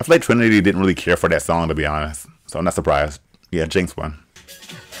 baby. I feel like Trinity didn't really care for that song, to be honest. So I'm not surprised. Yeah, Jinx won.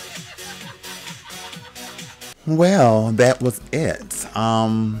 Well, that was it.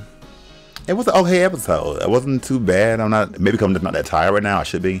 It was an okay episode. It wasn't too bad. Maybe because I'm just not that tired right now. I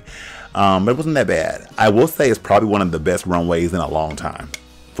should be. But it wasn't that bad. I will say it's probably one of the best runways in a long time.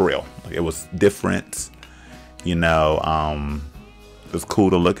 For real. It was different. You know, it was cool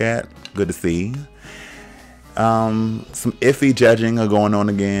to look at. Good to see. Some iffy judging are going on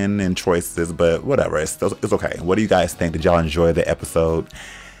again and choices, but whatever. It's okay. What do you guys think? Did y'all enjoy the episode?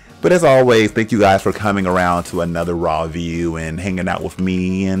 But as always, thank you guys for coming around to another Rawview and hanging out with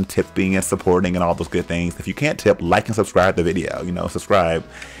me and tipping and supporting and all those good things. If you can't tip, like and subscribe to the video. You know, subscribe.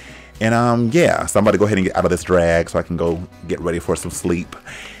 And yeah, so I'm about to go ahead and get out of this drag so I can go get ready for some sleep.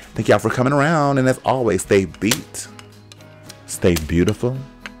 Thank y'all for coming around. And as always, stay beat, stay beautiful,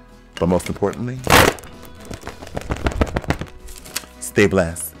 but most importantly, stay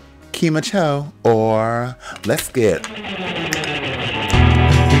blessed. Kima Cho, or let's get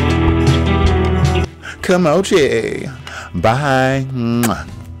Kimochi. Bye. Mwah.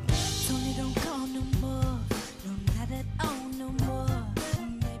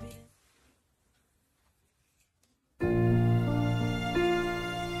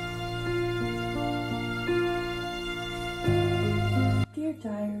 Dear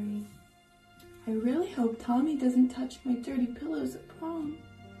Diary, I really hope Tommy doesn't touch my dirty pillows at prom.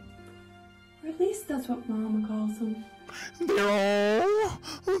 Or at least that's what Mama calls them. They're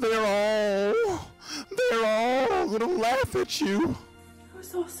all gonna laugh at you. I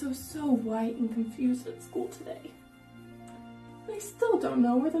was also so white and confused at school today. I still don't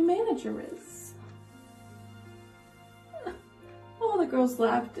know where the manager is. All the girls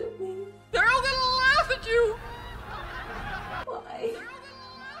laughed at me. They're all gonna laugh at you! Why?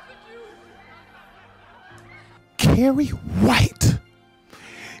 Carrie White,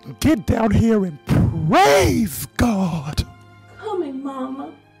 get down here and praise God. Coming,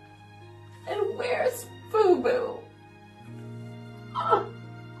 Mama. And where's Boo Boo?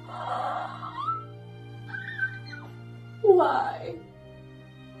 Why?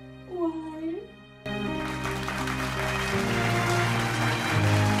 Why?